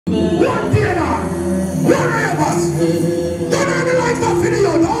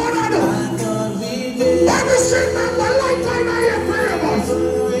remember lifetime I hear prayer bus.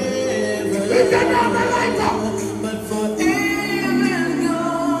 If they never light up.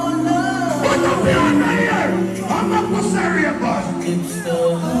 But up here on the air, I'm not for serious bus.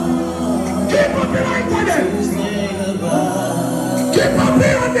 Keep up the light on them. Keep up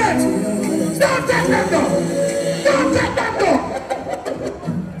here on that. Don't take them down. Don't take them down.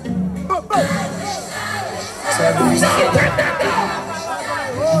 Don't take them down.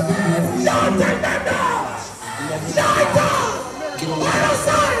 Don't take them down! Shut up! What a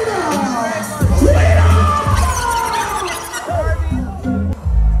side!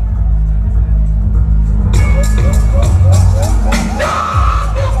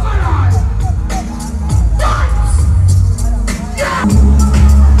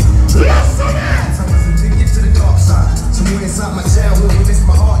 Inside my childhood, we missed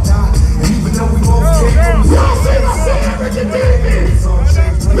my heart down. And even though we both came from the y'all see my son, Richard Davis!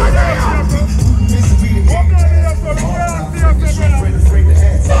 Look at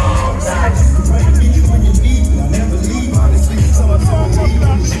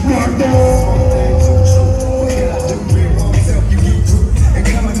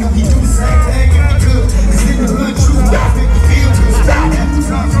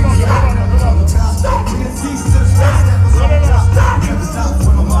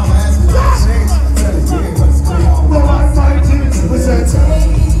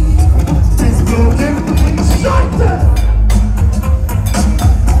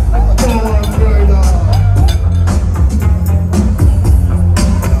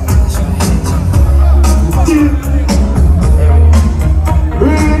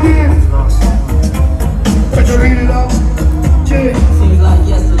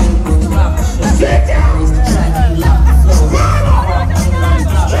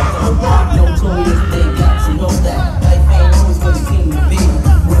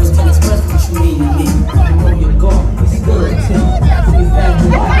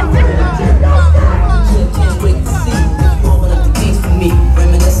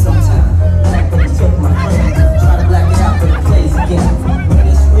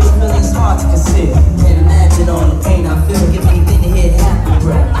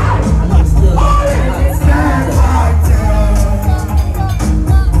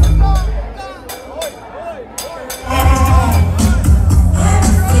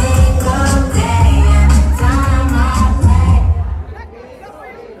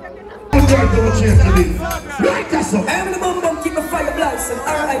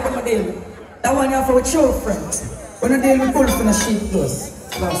him! That one you have for a true friends. When I deal with bull from the sheep goes.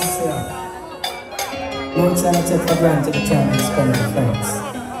 Last year. No time to take for granted the time I spend with friends.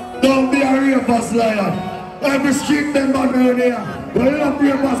 Don't be a real boss lion. Every street member around here. When you love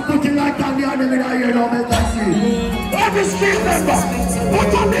real boss, put it like on the enemy that you don't make that see. Every street member,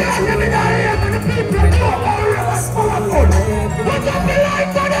 put on the enemy that here when the people know how real boss powerful. Put on the light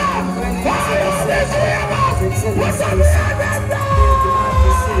for them. All of this real boss. Put on the enemy.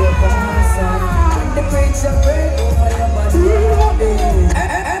 The preacher pray over your body.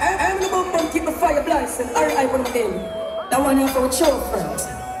 I'm the bum keep the fire blazing. Alright, when I deal. That one you have for a true friends.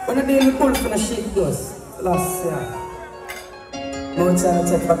 When I deal with bull from the sheep goes. Last year. No time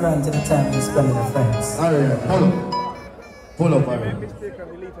to take for granted the time you spend with friends. Alright, pull up, alright.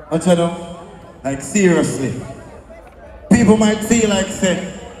 I tell you, like seriously, people might feel like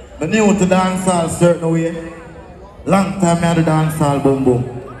say, the new to dancehall certain way. Long time I had the dancehall boom boom.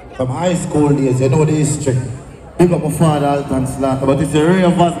 From high school days, you know the history. Big up my father, Alton Slaughter, but it's a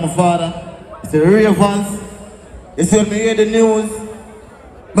real voice, my father. It's a real voice. You see when me hear the news,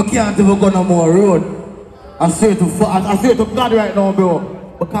 I can't even go no more road. I swear to God right now, bro.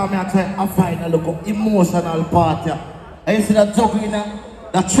 Because I find a look emotional part here. And you see that juggling,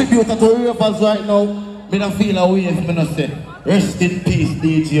 that tribute to Ravers right now, I don't feel a way if I don't say, rest in peace,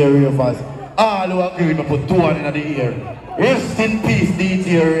 DJ Ravers. All who agree, I put 2 in the ear. Rest in peace,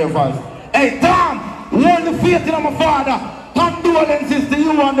 DJ Ravers. Hey, Tom, hold the faith in my father. Condolences to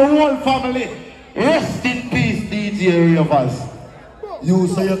you and the whole family. Rest in peace, DJ Ravers. You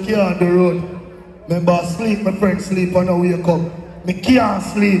say you can't do the road. Remember, I sleep, my friend sleep and I wake up. Me can't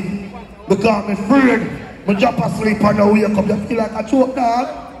sleep because I'm afraid. Me drop asleep and I wake up. You feel like a choke, dog?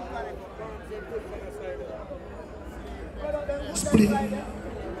 Split.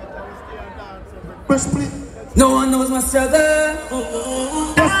 Press split. No one knows my struggle.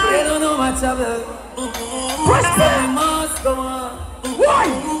 They don't know my trouble. Press split. I must go on. Why?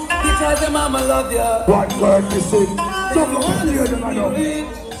 Because the mama love you. What word you say? Stop up and hear them, I know.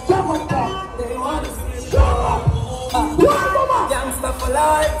 Stop up, dog. They want to see Shut up. Why, mama? Gangsta for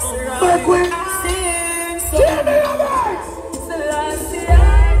life. Make way. Sing, so Give me your voice. it's the last year.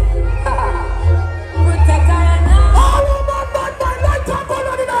 Protect our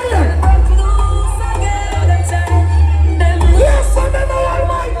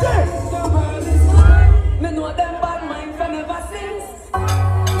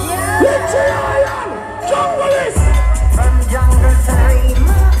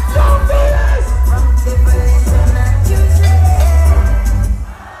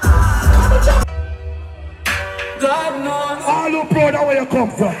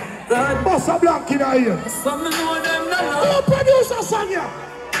over. Boss a black in here. Who produce a song here?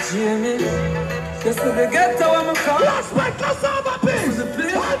 Jimmy, just to the ghetto I'm a car. Last my class over piece.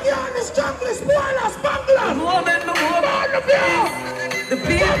 One year on the strongest boy, last bangler. More than the more. The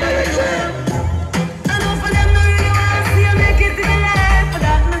people. I know for them no you want to see you make it to the life. For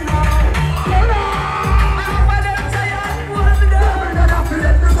that no no. I hope I don't tired. What to do? I don't have to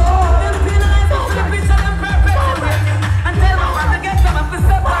let me go. Them feel like I'm the picture and perfect. And tell me what to get them up to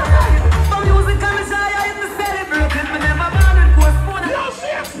separate. For music and the shy I used to celebrate it. Me never born with course spoon.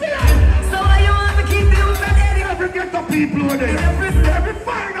 So why you want to keep the youth and Eddie? Every get the people over there. Every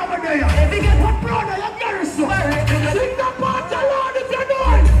fine over there. Every get what brother you carry so. Sing the part alone if you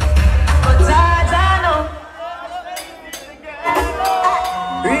know it. but I know.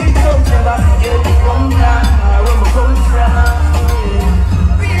 Real talk never forget to come down. Where we come from.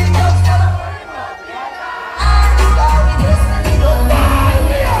 Real talk never.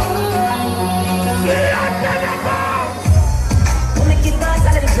 Make it dance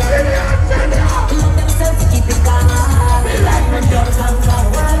a little bit. Love themselves to keep it calm. They like when you're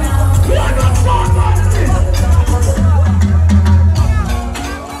talking.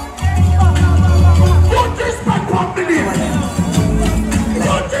 Put respect on the name.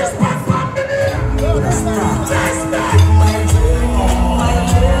 Put respect on the name. Respect. My dream, my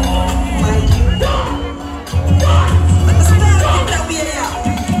dream, my dream. Understand that we are there.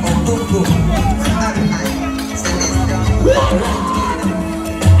 Oh, go, go.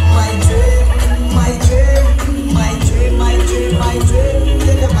 My dream, my dream, my dream, my dream, my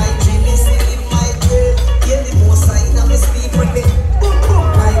dream. My dream is living my dream. Yeah, the most sign of my sleep with me. My goal,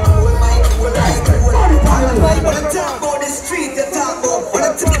 my goal, my goal. When I talk about the street, you talk about. When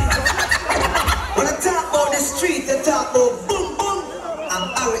I talk about the street, you talk about boom, boom. I'm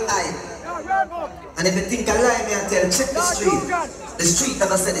R.I. And if you think I lie, me I tell you, check the street. The street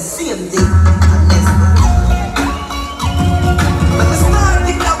never said the same thing. But the star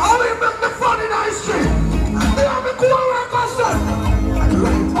thing that How do you make the fun in the street? They have a cool record, son.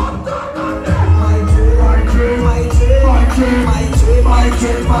 Uptown on there. my dream, My dream. my dream, My dream. my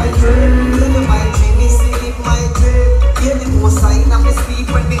dream, My dream. my dream is sleep, my dream. Yeah, the most sign of me sleep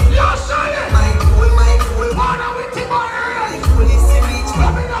when me. Yeah, shine it. My goal, my goal. Partner with the My area. goal is to reach my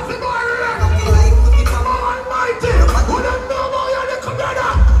Coming up the area. life to be my Almighty. Who don't know about you, the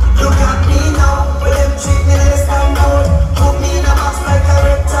commander? Look at me now, with them treat me like a standout. Put me in a box like a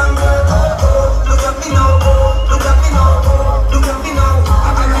rectangle. Oh, oh. Look at me now, oh. Look at me now, oh. Look at me now.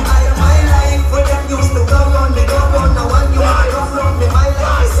 I'm gonna hide my life. Where them used to go round, they go round. Now one you want to come round me. My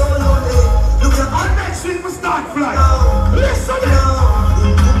life is so lonely. Look at me And next week we start flying. now. Listen to Now,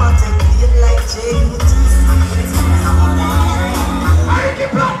 you come and take me like Jane. I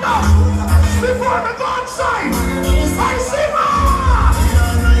keep right now. Before we go outside. I see ma.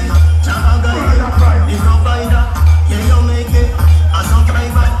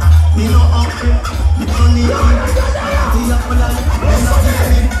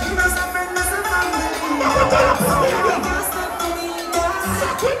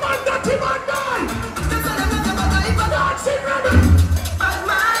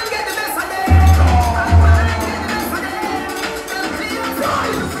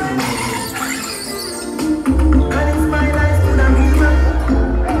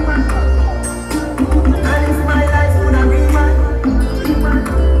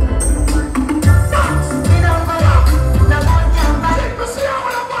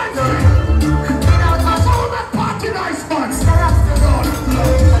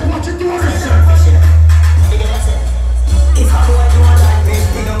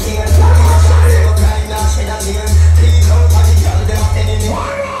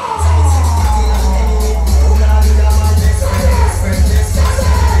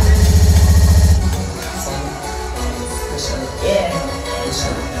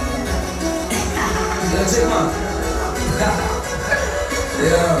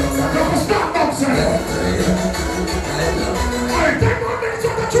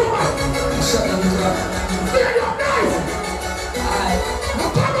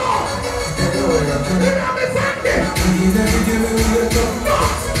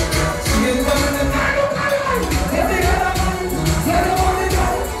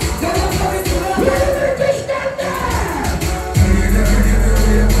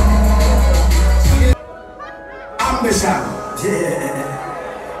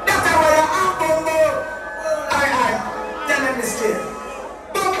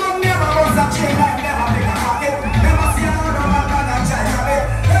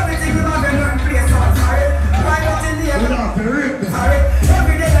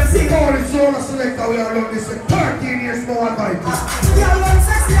 Selector, we are love this 13 years more, almighty.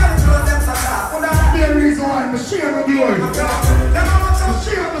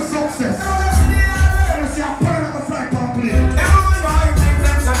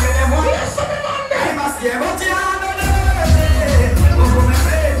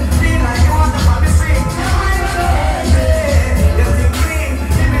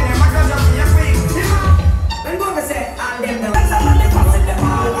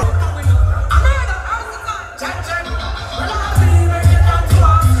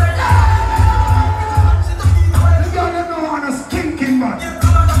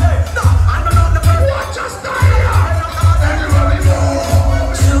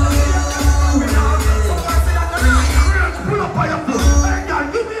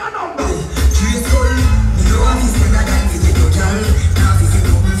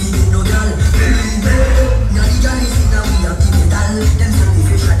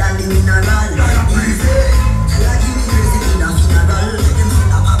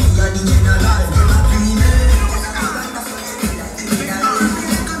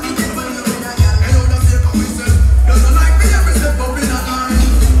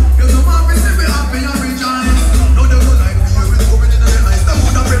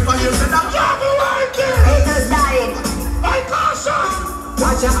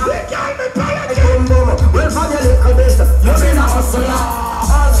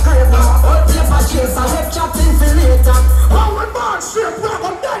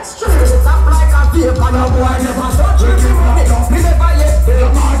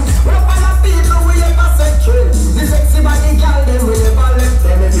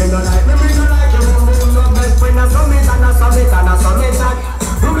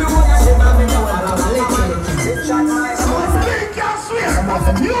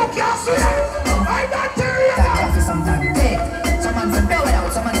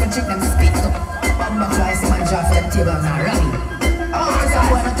 chick them spit up. Bamba twice, man drop for the table and I rally. Oh, so I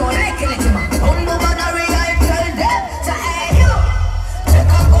wanna turn like kill it, man. Humble man, I tell them. So hey, you.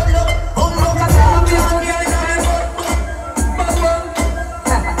 Take a good look. Humble man, I'm behind you.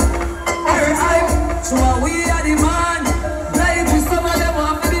 So we are the man. Like we some of them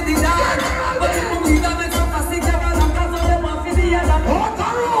want to be the dance. But if we don't make some fancy camera, some of them want to be the other.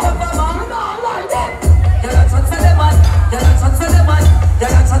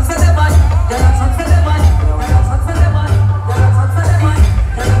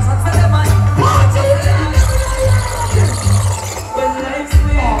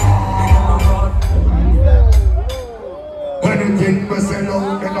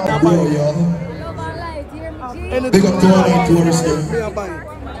 Big up to all our tourists there.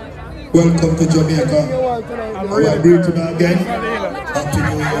 Welcome to Jamaica. We are greeting you again. Happy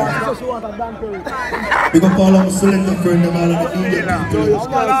New Year. Big up all our selector friends and all of the media people.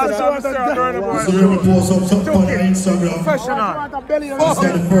 So we will post up something on Instagram. This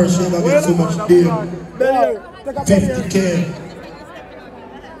is the first show that gets so much deal. 50K.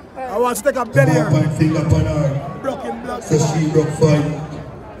 I want to take a belly here. Finger upon her. So she broke fight.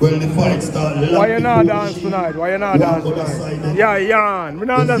 Well, the fight started. Why you not dance tonight? Why you not dance tonight? Yeah, yarn. We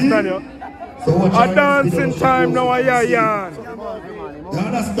don't understand you. So a dancing time now, yeah, yarn. You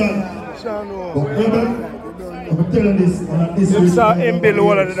understand? But brother, I'm telling this. You saw him build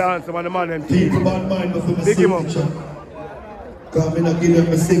all of the dance, man, the man them team. People bad mind for my signature. Because I'm not give them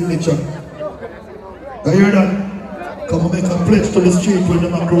my signature. You hear that? Come and make a pledge to the street when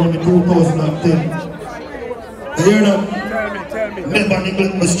them are growing in 2010. You hear that? Tell me. Never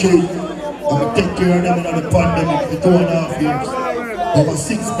neglect my street. I'm going to take care of them in the pandemic for 2.5 years. Over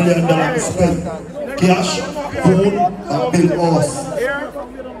 $6 million spent. Cash, food, and build house.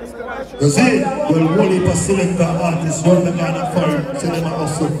 You see? Well, only for selector artists, run the kind of fire, say them a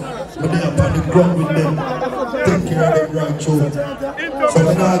hustle. When they are on the ground with them, take care of them right through. So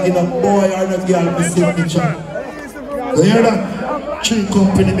I'm not give a boy or a girl my signature. You hear that? 3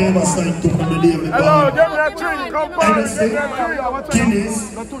 company members signed to put the name in the hello, give me a drink, compare. Guinness,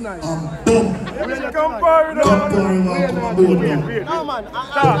 boom. Compare, man, come on board now. No, man.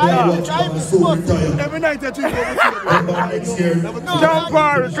 Every night I drink next year.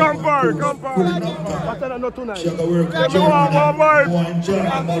 Compare. She have to work with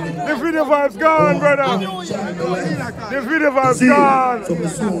the video vibe's gone, brother. The video vibe's gone. The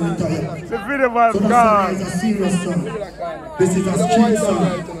video vibe's gone. This is a street song.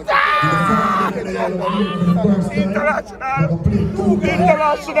 International.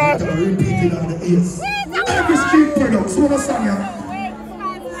 Repeated on the ears. Every street product, so what's on here?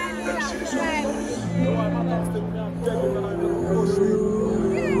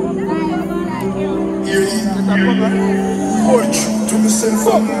 Hold true to myself,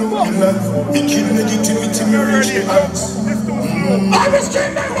 I'm looking like me kill negativity, me reach the heights. Every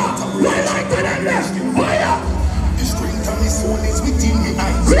street member, we like to them there. Fire! The strength of my soul is within me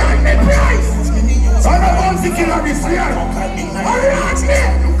eyes. Grant me price! I don't want to kill her this year. Hurry on me!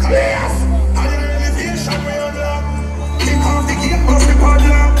 Please! Higher elevation, we unlock. Kick off the gate, bust the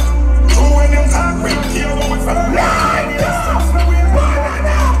padlock. So when them talk, we don't care what we follow. Line up!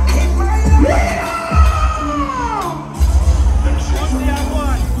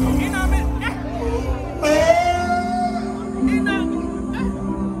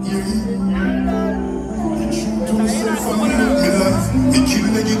 Me kill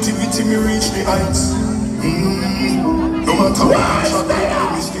negativity, me reach the heights. No matter what I try,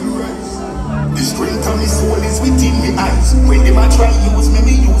 me still rise. The strength of my soul is within me eyes. When them a try use me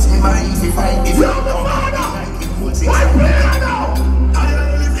use me mind. If I give up, higher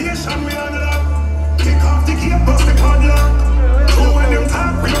elevation, we unlock. Kick off the gate, bust the padlock. So when them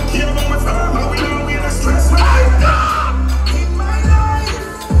talk, we don't care about my firm, and we don't wear the stress. In my life,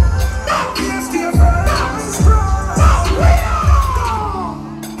 we are still firm and strong.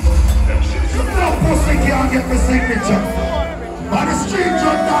 No pussy can't get the signature. On the street,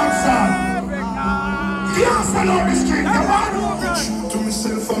 John Dancehall. Can't sell on the street, come on. True to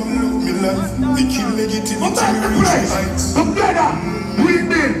myself, I'm love me life. The kill negativity, We'll take the place. Together, we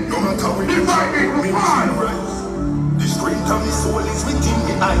did. No matter what you Divided, we find. the strength of my soul is within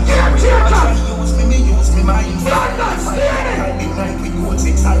me eyes. Yeah, When yeah, I try use me mind. Midnight we go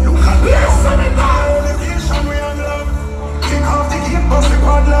 6 I look at me. Listen it now. Elevation we unlock. Kick off the gate, bust the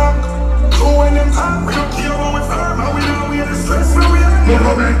padlock. So when them talk, we don't care what we firm, and we don't wear the stress we wear.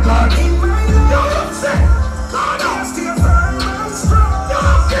 Government God. In my life, God, I'm still firm and strong.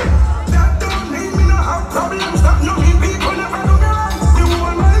 That don't mean me not have problems. That no mean people never do me right. You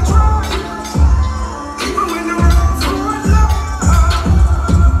want my try. Even when the road's full of love.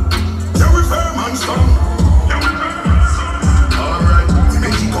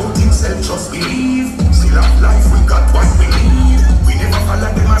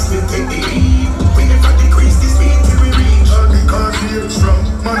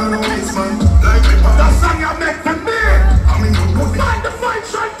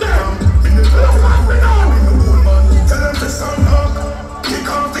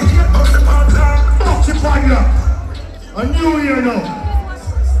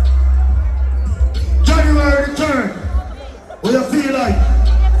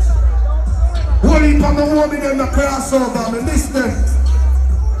 know me them a crossover, me miss them.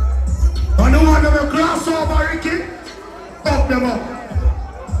 And the one them a crossover, Ricky, fuck them up.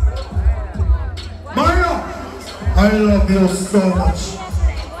 Mario, I love you so much.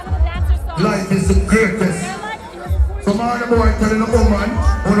 Life is the greatest. Some of the boy telling a woman,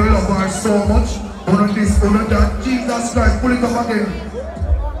 wanna love her so much, wanna this, wanna that. Jesus Christ, pull it up again.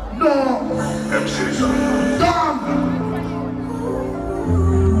 No. Damn.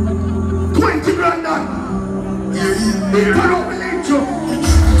 20 grand that. Put up the intro.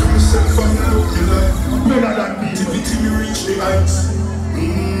 Better than me. Till you reach the heights.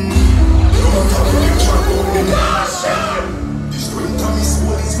 This strength of his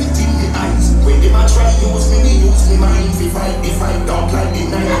soul is within the eyes. When they might try use me mind. If I dark like the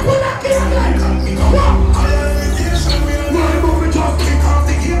night. My movie just kick off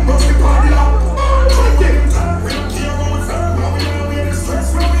the gear, bust the party up.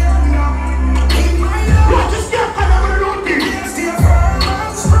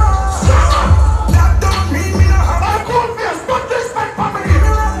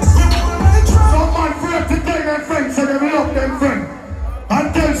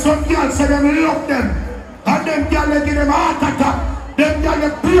 Some girls say them love them, and them girls they give them heart attack. Them girls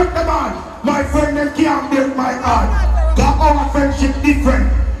they break them heart. My friend them can't break my heart. Cause our friendship different.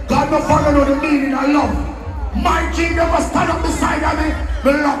 God no follow the meaning of love. My king never stand up beside of me.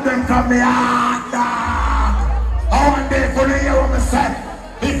 Me love them from me heart. I want them for the hear what me say.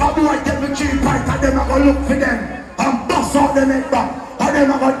 If a boy take me cheap right, and them I go look for them and bust out them head back, and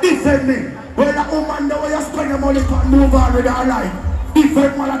them I go defend me. Well, that woman the way you spend your money to move on with her life.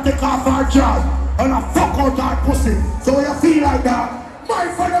 Different man I take off our job and I fuck out our pussy. So when you feel like that, my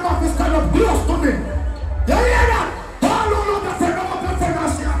friend them have to stand up close to me. You hear that? All over the friend of my friend I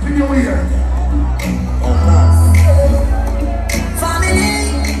see up in your ear. Family!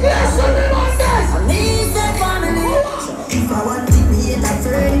 Listen to me like this! I need that family! If I want to be in a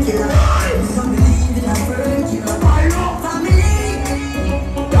friend killer, I don't believe in a friend killer. I love family!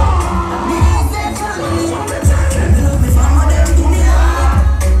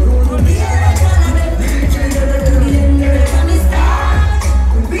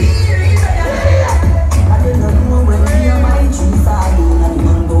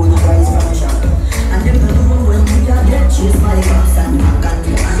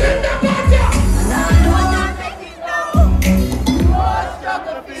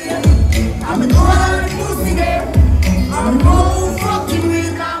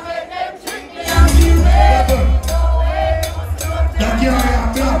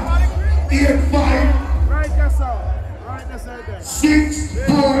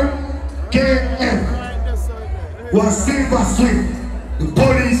 Was silver sweet. The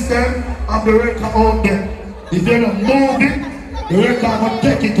police them and the record out there. If they don't move it, the record will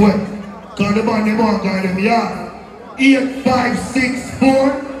take it away. Cause the money more guy them yeah.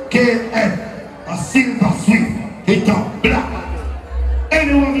 8564 KM. A silver sweet. Hit up black.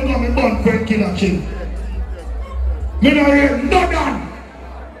 Anyone who got me born friend killer king. Me no hear no done.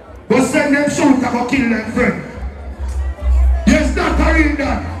 But send them shoot and go kill them friend. There's not a real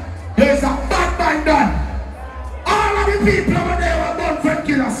done. There's a bad man done. All of the people over there were born friend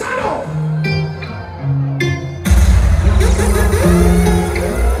killers. Stand up!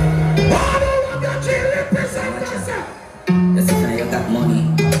 All over the children present yourself. You see now you got money,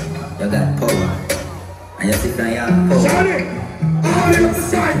 you got power, and you see now you have power. Shut it! All you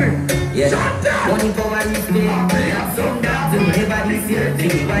beside me! Yeah. Shut that! Money, power, respect. You have some doubts, everybody's here.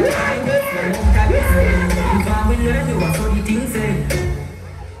 Think about time, if I will learn you what all the things say.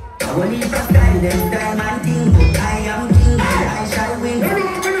 I will leave a style, them style and thing, but I am king, I shall win. You know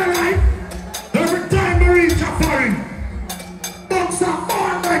what I'm like? Every time we reach a foreign, bucks are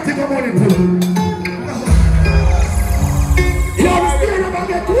almighty for money pool. You understand if I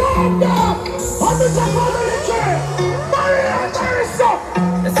get warmed up on the top of the chair? Money and money stuff.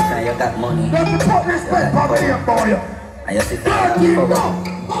 You see now you got money. You have to put respect for me and boy. And you see now you have power.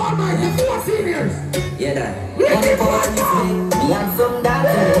 Almighty 4 seniors. Yeah, that. Money, power, respect. Me have some doubts,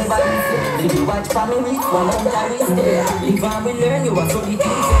 everybody's here. If you watch family, one of them is there. If I will learn you, what's all the things say.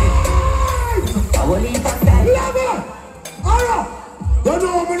 I will leave a style. Never! Alright! You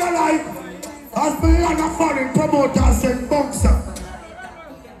know me no like. As me and a foreign promoters and boxer.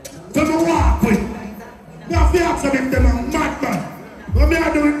 To me walk with. Me have to ask them if them a madman. What me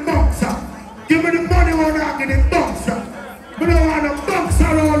are doing boxer. Give me the money when I get in boxer. Me don't want a boxer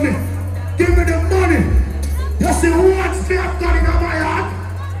around me. Give me the money. You see once me have got in my heart.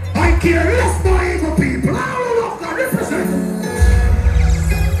 I care less for evil people. I don't know what I represent.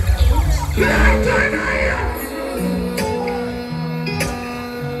 Blind turn here.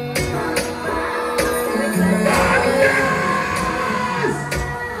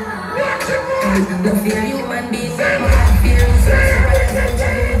 No fear human beings, man, fear is man,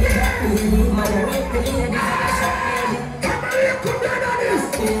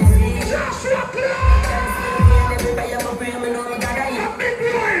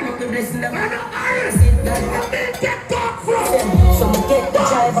 so we get the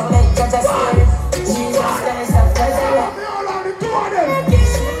drive and make that a story. Jesus Christ, I've got a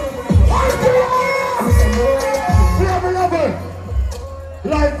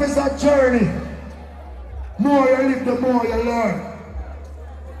life is a journey. More you live, the more you learn.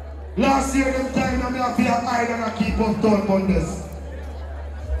 Last year, them time, I'm here for your island and keep up Uptown Mondays.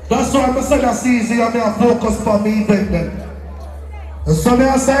 That's why I said that's easy, I'm here focus for me event then. And so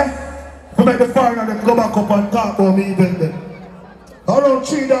I say, to make the foreigner them go back up and talk about me event then. Around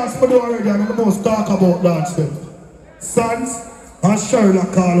 3 dance for the already and I'm most talk about dance them. Sons and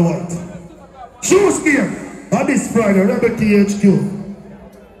Sherlock Carl White. Shoes game on this Friday, Rebel THQ.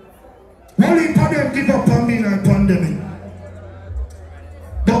 Only for them give up on me like pandemic.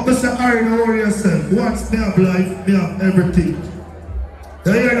 But Mr. Aaron, worry yourself. Once me have life, me have everything.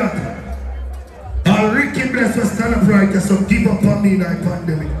 You hear that? And Ricky Bless was stand up right there, so give up on me like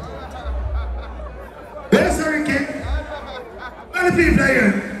pandemic. Where's Ricky? How many people are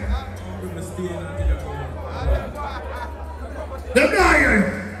here? Them not here.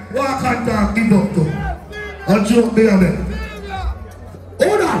 Walk and talk, give up to. I'll joke me on it.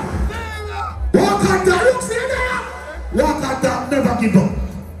 Hold on. Walk and talk, look, see there. Walk and talk, never give up.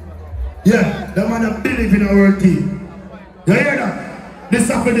 Yeah, the man that believe in our team. You hear that? This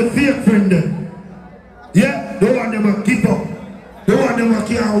happened to fake friend them. Yeah, the one them will keep up. The one them will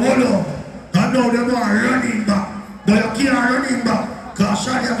can't hold up. And now them are running back. But you can't running back. Because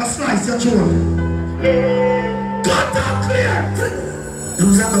Shadi have a slice your throat. Cut that clear!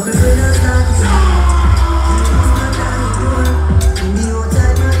 Lose a couple friends like you.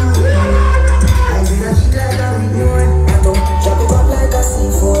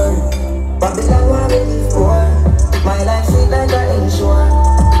 Babylon want me live for. My life sweet like a ensure.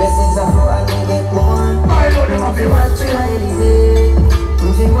 Blessings are flow and me get more. If you watch you, I elevate.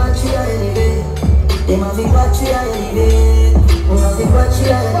 If you watch you, I elevate. Them have you watch you, I elevate. If you watch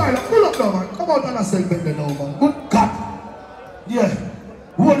you, I elevate. Pull up now, man. Come out on a segment now, man. Good cut. Yeah.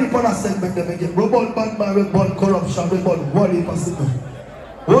 One for a segment them again. We burn bad man, we burn corruption, we burn one for single.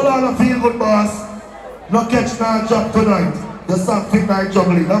 Hold on a feel good, boss. No catch no job tonight. Just some fit night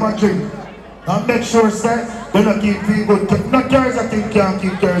juggling. Have a drink. And make sure, sir, we don't keep feel good. No Thursday thing can't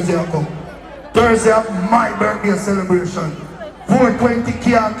keep Thursday come. Thursday my birthday celebration. 420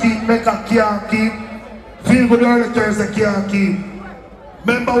 can't keep, Mecca can't keep. Feel good early Thursday can't keep.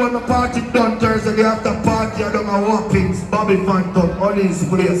 Remember when the party done Thursday, they have the party and them a whoppings, Bobby Phantom, all these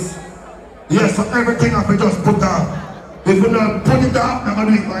place. Yes, so everything have to just put up. If we don't put it up, I'm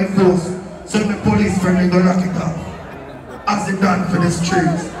gonna do it by force. Send the police friend and go lock it up. As it done for the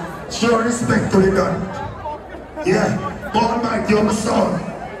streets. Show respect to the gun. Yeah, Almighty on the son.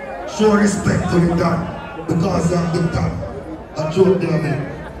 Show respect to the gun. Because I'm the gun. I joke there, man.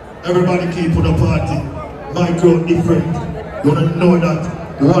 Everybody keep on the party. My crowd different. You wanna know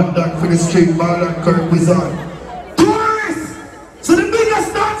that. One done for the street, ball and Kirk Wizard. Tourists! So the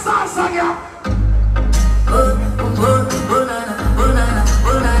biggest dancehall song, yeah.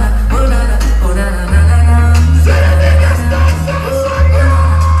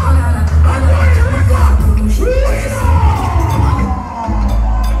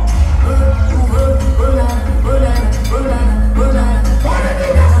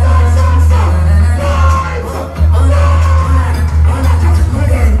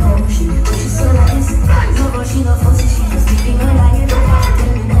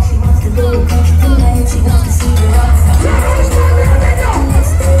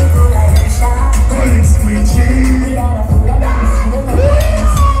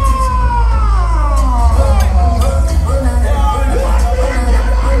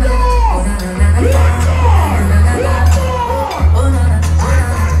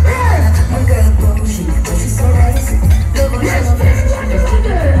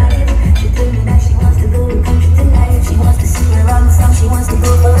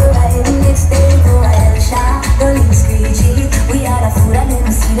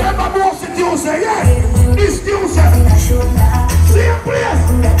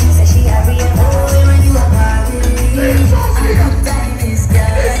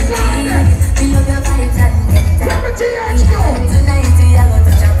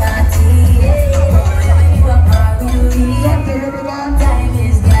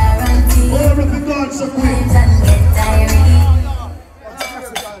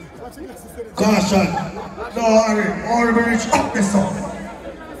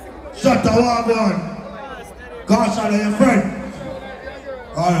 Shut the one. Caution your friend.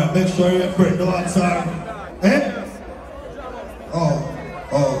 Alright, make sure you're friend. No answer. Eh? Oh.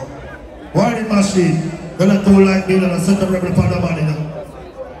 Warning machine. Gonna do like me and set up rebel for the money now.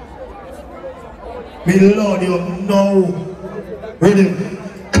 Me Lord, you know. Ready?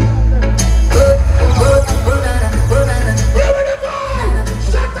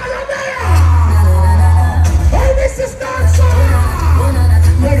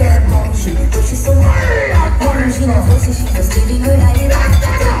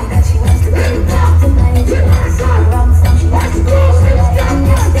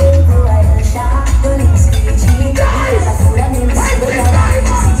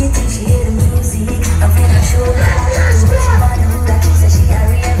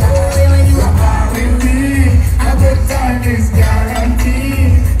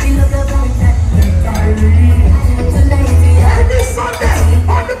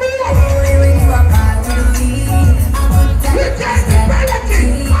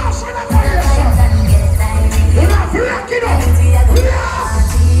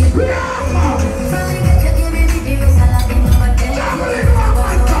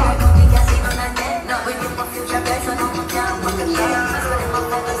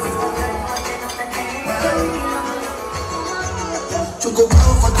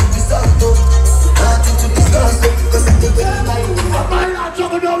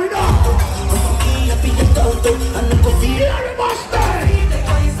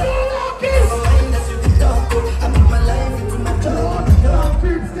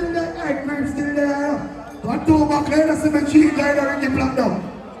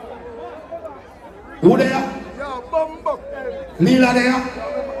 Who there? Lila there?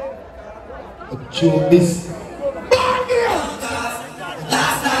 Joe this.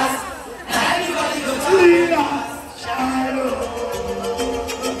 Lila!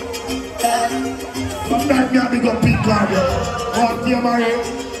 Sometimes you have to go pink card. What do you marry?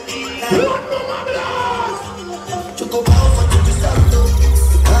 What no man blast?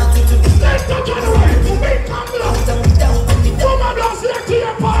 Let's go to the way. Pink card blast. No man blast here to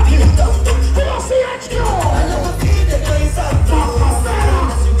your party.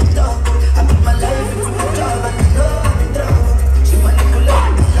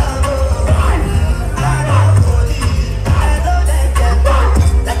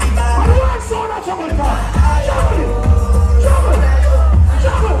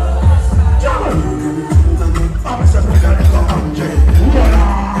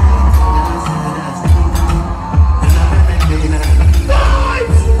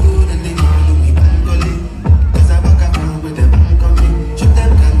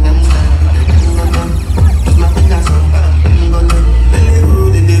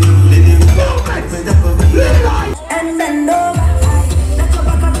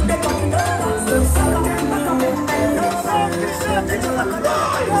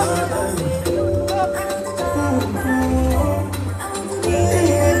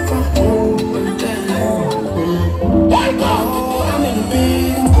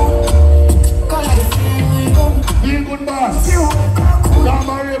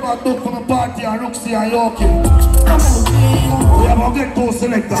 We have a get to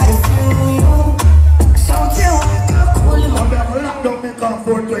selector. I'm lock down me car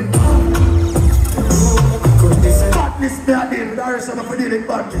 420. Badness me a deal, there is some for dealing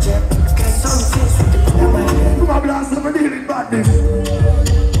badness. I'm a blast for dealing badness.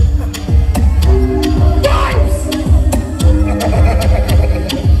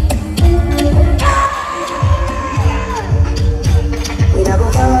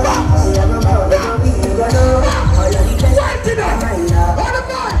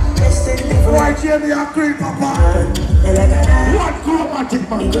 Why Jamie and Cream Papa? What chromatic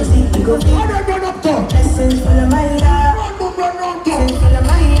man? How they run up to? One more run up to.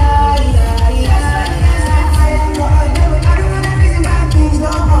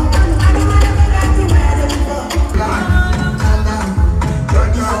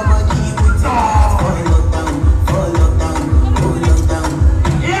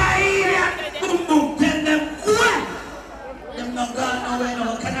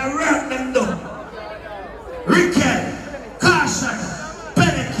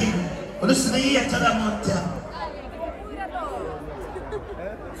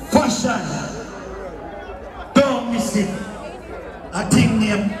 Fashion, don't miss it. I think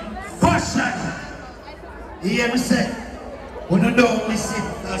name fashion. You hear me say? When you don't miss it,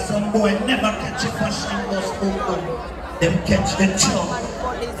 some boy never catch a fashion bus open. Them catch the chop.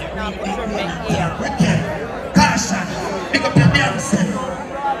 Caution, pick up your dancing.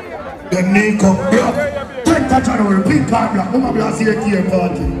 The name come black. 20th January, pink card black. Mama blast here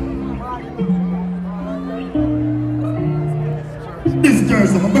party. This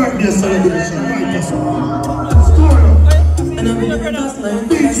Thursday, my birthday celebration, right this story.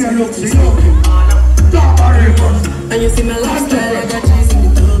 DJ Luxy, Top Rivers. And you see my lifestyle, I got cheese in the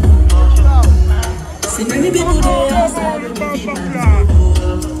tub. See many people there outside with me feet and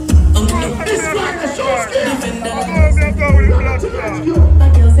This guy, the show skin. my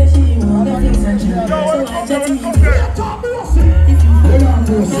girl said she want to fix her job. So I just need to if you hold on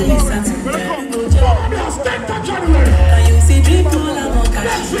to listen to me. And you see people I'm on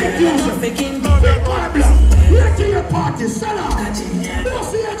catch. I'm faking Let's see your party, sell out. Let's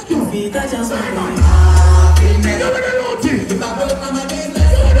see HQ. feet, I just want to Give me the loot. Give me the go.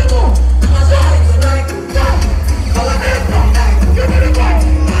 Give me the go.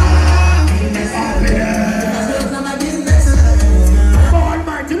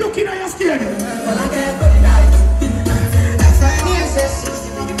 Almighty, looking at your skin.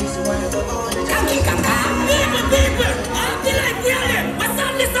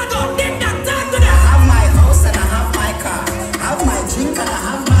 have my house and I have my car. Have my drink and I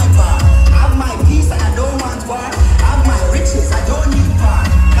have my bar. Have my peace and I don't want war. Have my riches, I don't need bar.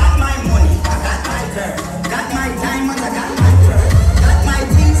 Got my money, I got my girl. Got my diamonds, I got my pearl. Got my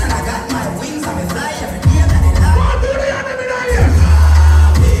things and I got my wings. I'm a fly every day and I love. What do the enemy know here?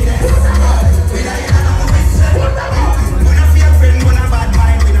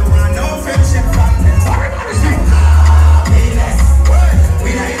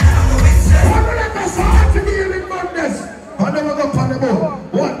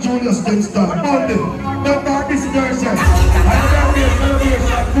 What Julius can start Monday. Number this Thursday. I have a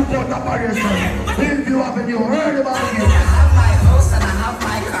celebration. Put out the barrier. Hillview Avenue. Heard about it. I have my house and I have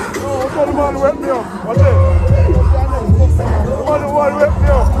my car. What's the man wet me up? What's it? What wet me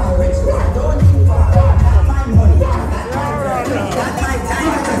up?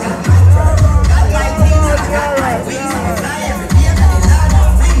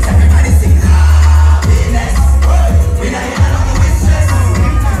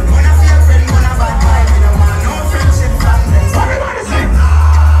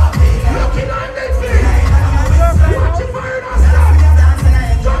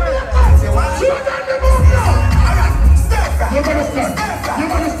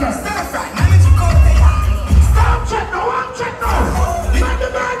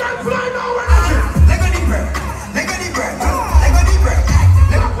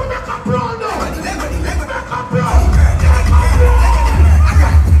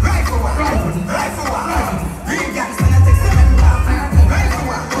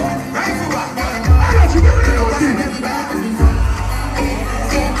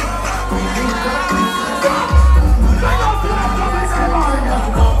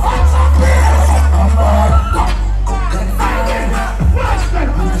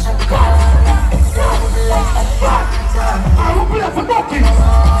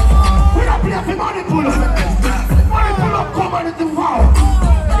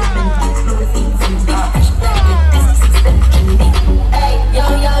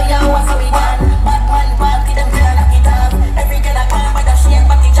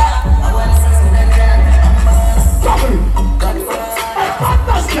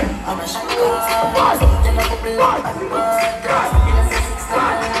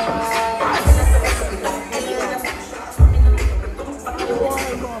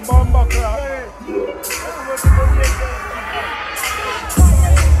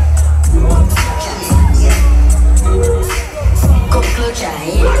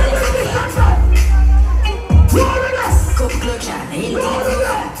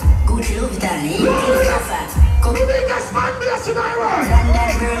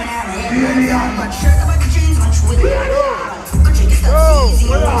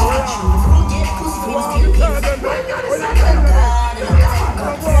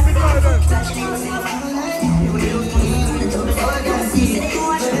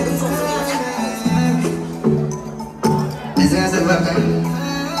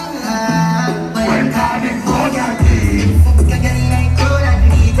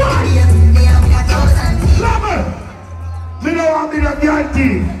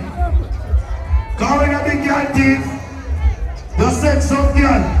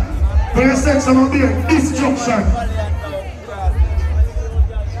 Destruction.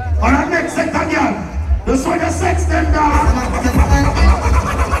 On our next set again. This way the sex them down.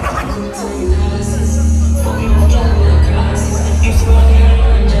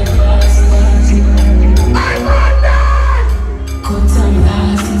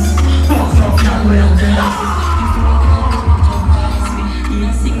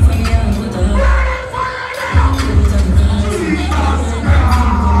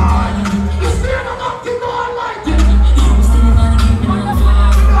 I'm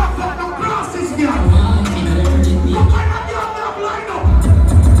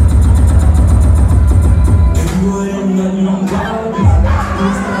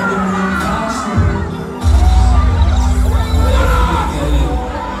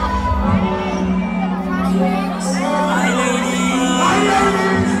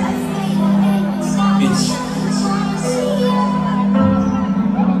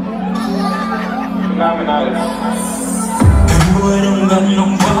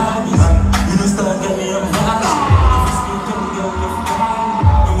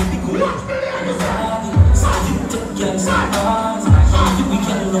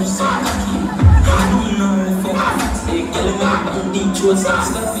what's up,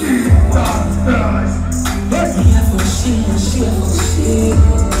 stuff you. Here for shit, shit for shit.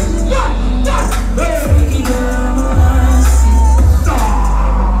 Freaky girl, I see.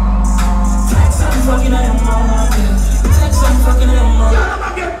 Text I'm fucking at your mama. Text I'm fucking at your mama. I'ma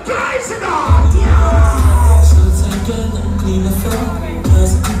get crazy now. So take it and clean the floor.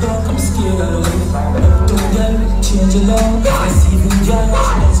 Cause if you don't, I'm scared of it. Don't get change your love. I see the judge,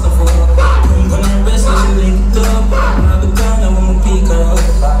 let's go for it. I'm gonna rest, let's link it up. I'll be gone, I won't pick her up.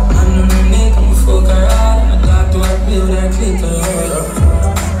 I'm on her neck, I'ma fuck her out. I'm a doctor, I build that click her.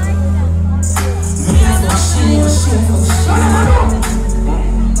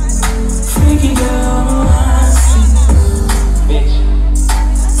 Freaky girl, I see.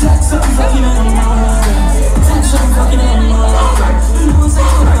 Text something fucking at the mall. Text something fucking at the mall. You know what's up,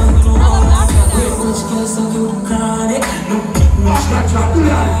 you know what we're rich girls, so you don't cry it. No kick, no scratch, no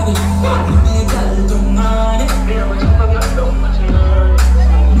body. No big girl, don't mind it.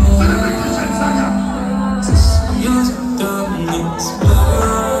 Use the mix,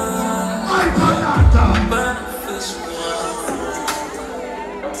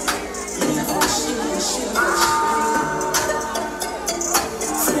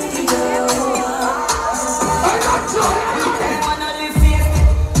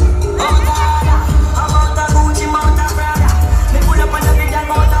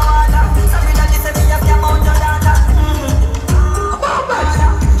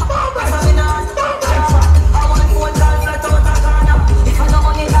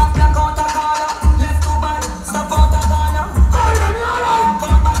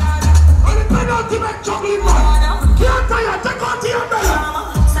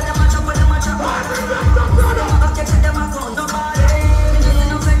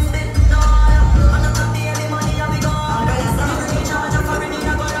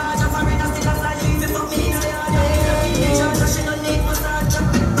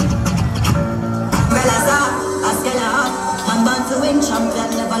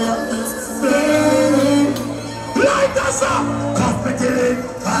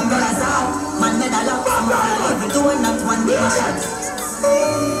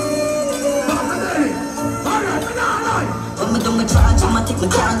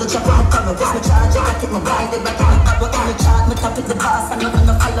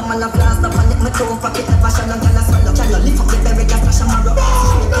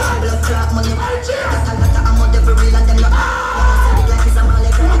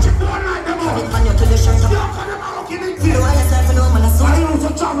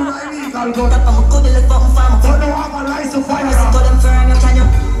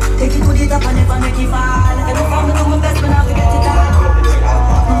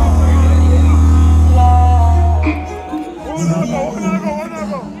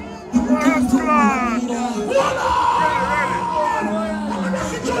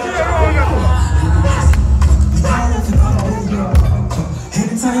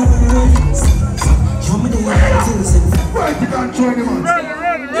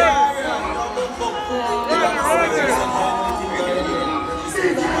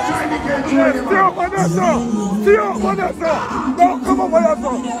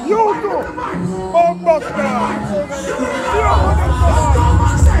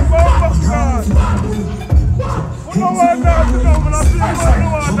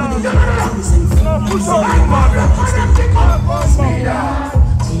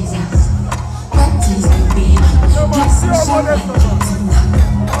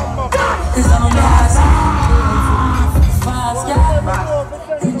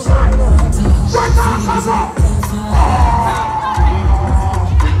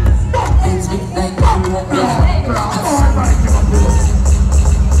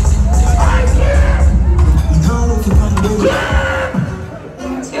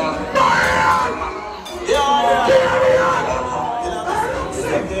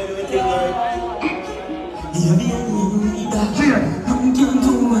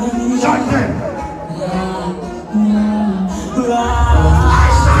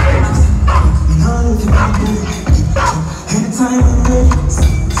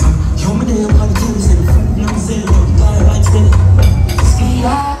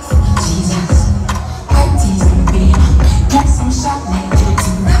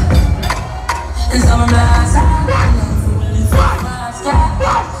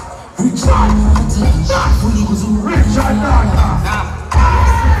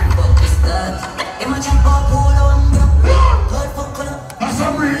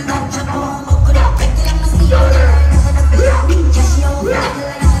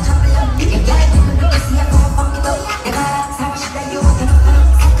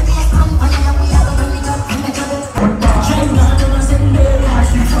 Send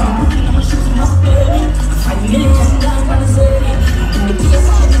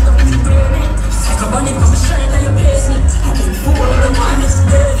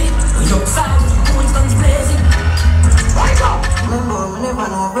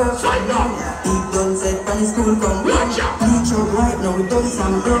the school come. Reach out right now, we done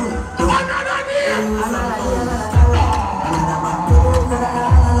some ground. Another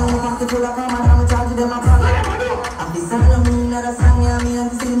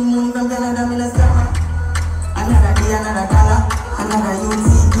day, another dollar, another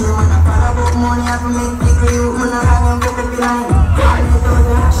youth came and a call about money. I have to make degree, man, I have them put up behind.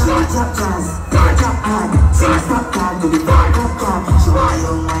 Chop jazz, chop hard, sing stop card, do the top card. She want a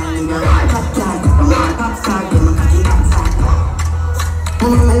young man, nigga, top card. I'm a pop star, then I'm cocky pop star.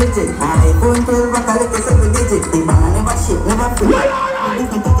 I'm legit, I won't tell what I like, it's a digit. The bang, I never shit, never free. I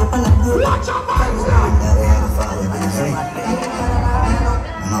think I'm up on a good. Watch out, man!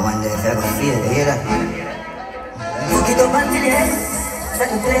 I'm a wonder if you're gonna feel it, hear that? Fuck it up until the end, set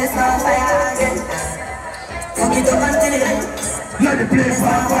the place on fire again. Fuck it up until the end, let the place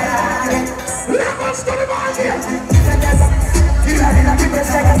on fire again. Let us to the market. You are in a big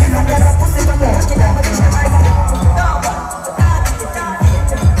second, you don't get a pussy from there. Get out of the shit, I don't know.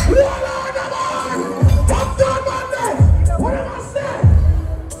 Uptown Monday. What am I saying?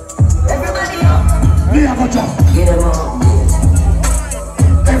 Everybody up. We have a job. Get them up.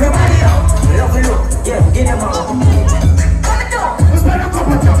 Everybody up. Love you. Yeah, get them up. Let's play a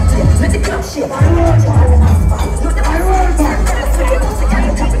couple of jobs. Let the club shit. I want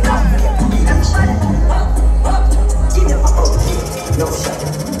No shot.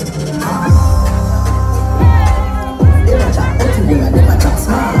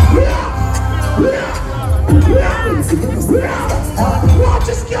 Watch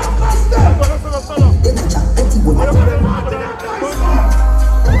this girl cluster.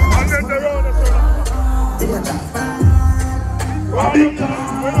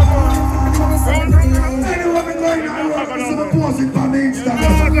 Anyone been going on work, this is a posting for me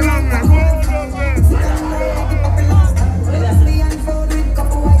Instagram.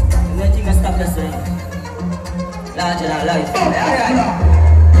 Larger than life.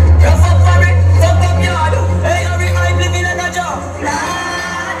 Rough up for it, fuck up yard. Hey, every I'm living in a job.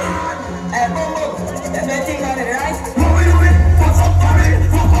 Hey, boom, boom. Everything on it, right? What we doing? Fuck up for it,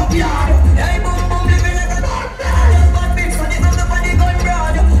 fuck up yard. Hey, boom, boom, living like a job. Bad bitch, so they come up on the gun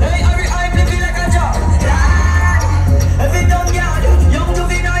broad. Hey, every I'm living like a job. Every dumb yard, young to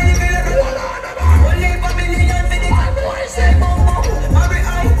be now living like a job. Only for million for the boys. Say boom, boom. Every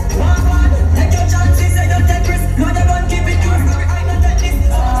I, one, take your chances and don't take risks. No, they don't keep it true. Every I don't take this.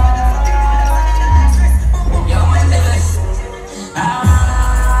 Yo, my niggas.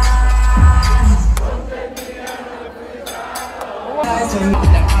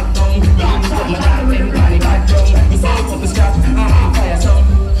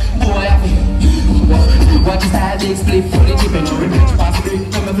 Watch your style, big split, fully chipping on revenge, pass the brick,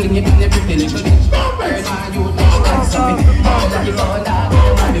 come and fling it in the pretty little bitch. Bird man, you think that's something. All that you found out,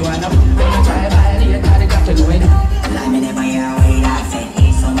 I be one up. I'm gonna try to violate, I got to do it. Like me never hear a way that said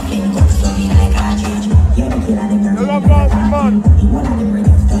it's something good, so me like a change. You're the killer, them girls. You're boss, man. One of them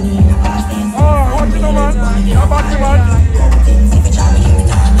ready to turn in the past tense. Oh, what you know, man? You're back, man. Couple things, if you try me, you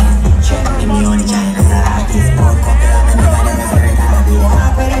tell me. Check me, me only China's a artist. Both couple of them, never them is every time I be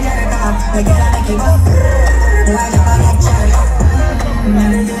up with a jerk up. We get out of keep up. Why you buy a cherry? Everything I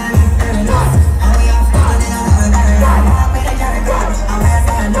need, every night. And we have fun in another day. Up with a jerk up. I'm gonna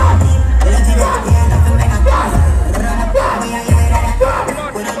say a naughty. Let it go, yeah, nothing make a pass. Run up, we are here with a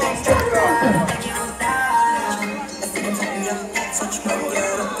we don't take straight road. Take you down. Let's see them set me up. Such money,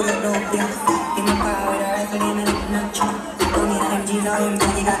 yeah, pull it up, yeah. In my car with a rifle in a nutshell. Don't need an MGs or him,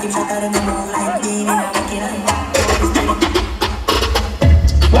 cause you got him shot out in the mouth like being in a wicked eye.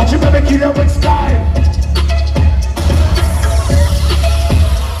 Watch you baby kill you with style.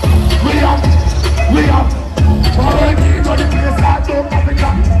 We up. Alright, you got the place that don't have it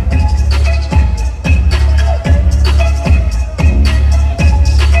up.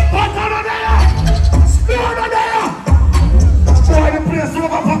 What's on there? Spear on there. Boy, the place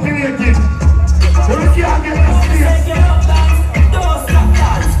overpopulated. So we can't get the space. Don't stop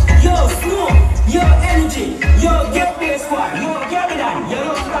dance. Yo, smoke. Yo, energy. Yo, get bass squad. Yo, carry that. Yo,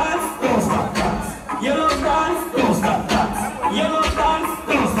 love dance. Don't stop dance. Yo, love dance. Don't stop dance. Yo, love dance.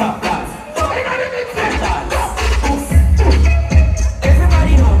 Don't stop dance.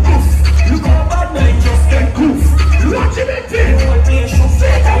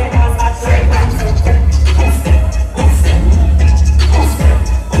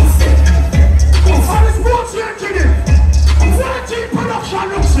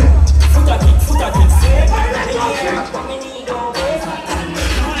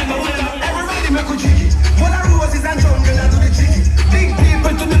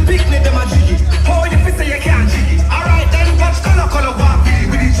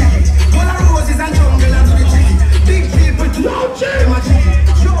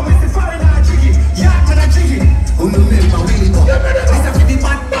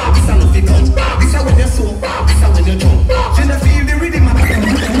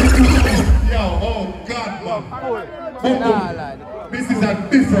 This is a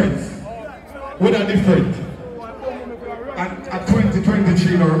difference. What a different. And at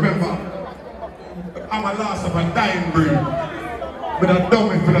 2023, now remember, I'm a loss of a dying breed. But a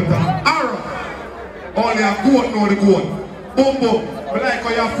dummy for the arrow. Only a goat know the goat. Boom boom. But like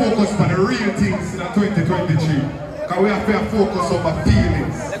how you focus on the real things in 2023. Because we have to focus on my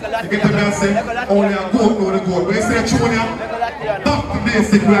feelings. You get what I'm saying? Only a goat know the goat. When you say Junior, back to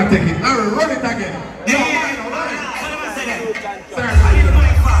basic we are taking. Arrow, run it again.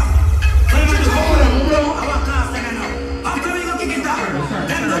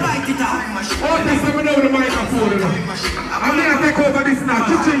 Okay, so we know the microphone. I'm going to take over this now.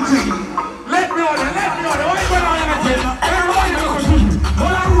 Let me order. What are you going on again? Everybody look at you.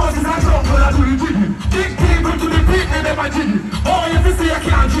 All I want is a drum for that to the jiggy. Big people to the beat and them a jiggy. Oh, if you see I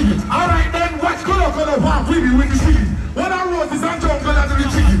can't jiggy. Alright then, watch color walk with me with the jiggy. All I want is a drum for that to the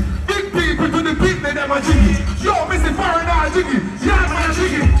jiggy. Big people to the beat and them a jiggy. Yo, Mr. Foreigner jiggy. Yeah, man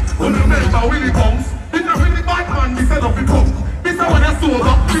jiggy. Remember Willie Bones. This is really bad man, this is not the punk. This is when they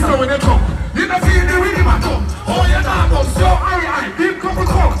sober, this is when they come. You don't feel the rhythm at all. Oh, you're not box. Yo, I, deep couple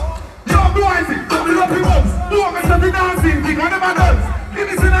talks. Yo, boys, double up your box. Walk into the dancing thing, I never dance. It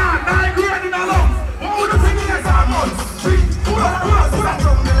is in our 9 grand in our lungs. What would the thing is our months? Pull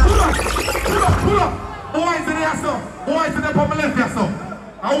up. Boys in there, so. Boys in there, from the left here, so.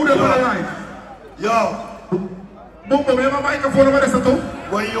 I would have got it right. Yo. Bumbo, we have a microphone over there, so too.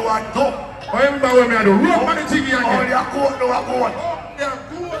 When you are dope. I remember when we had a rope on the jiggy again. Oh, you're good, no, I'm good. Yeah,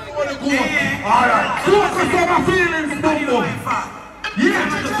 good. Alright. Focus on my feelings, Bumbo. Yeah,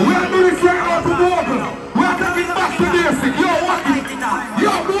 we are doing this right now to Morgan. We are taking back to basic. Yo, what is it?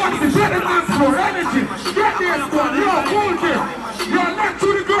 Yo, what is it? Get the man score, energy. Get the squad. Yo, cool kid. Yo, let to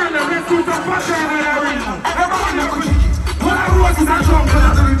the girl and let's do some fashion in the ring. Everyone, what I wrote is a drum for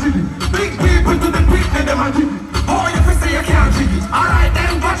the jiggy. Big people to the beat and them a jiggy. Oh, if you say you can't jiggy. Alright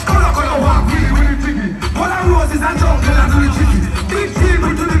then, watch color walk with the jiggy. All I wrote is a drum for the jiggy. Big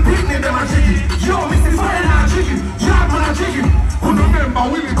people to the beat and them a jiggy. Yo, Mr. Foreigner jiggy. Yeah, man a jiggy. Remember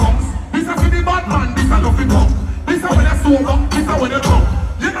Willie comes. This is for the bad man, this is nothing come. This is when they're sober, this is when they're drunk.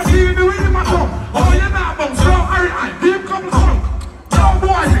 You don't see the rhythm at all. Oh, you're not bum. So, alright, deep couple song. Yo,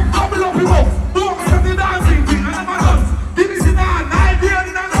 boys, double up your box. Walk into the dancing thing and never dance. This is in our 9 grand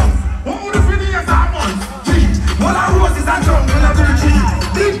in our lungs. What would the feeling is our months? Gee, all I wrote is a drum, and I'm doing G.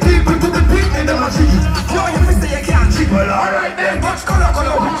 Big people to the beat and them a G. Yo, you say you can't G. Well, alright then, watch color,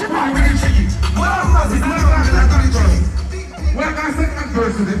 watch your man with the G. All I wrote is a drum, and I'm doing G. We're going to second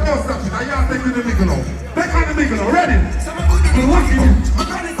verse with it. Don't stop it. Now y'all take to the middle now. Take on the middle now. Ready? We're walking in.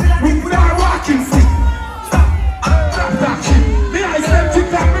 We are walking stick. Stop that shit. Me I said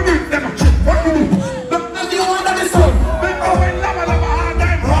TikTok, me read them. What you do? The one that is on. Then go in lava hard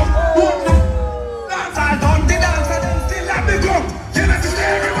time rock. Dance I done the dance and then still let me go. You know to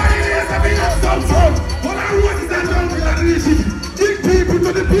everybody there's a bit of some fun. What I want is that drum with that easy. Big people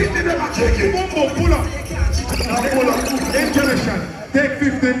to the beat and them are shaking. Pull up. Now pull up. Intermission. Take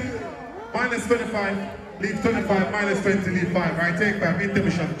 15, minus 25, leave 25, minus 20, leave 5. Right, take 5,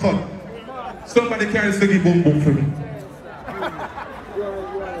 intermission, cut. Somebody carry Siggy boom boom for me.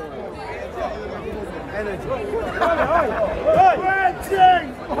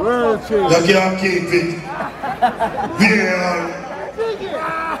 You can't keep it.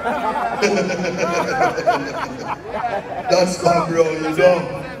 That's my bro, you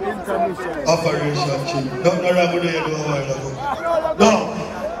know. Operation Chief. Don't know what you do a while ago. No.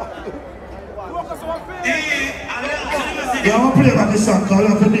 You want to play about this song called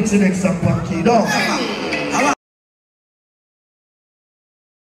Off the Mixing Next and Punky, no?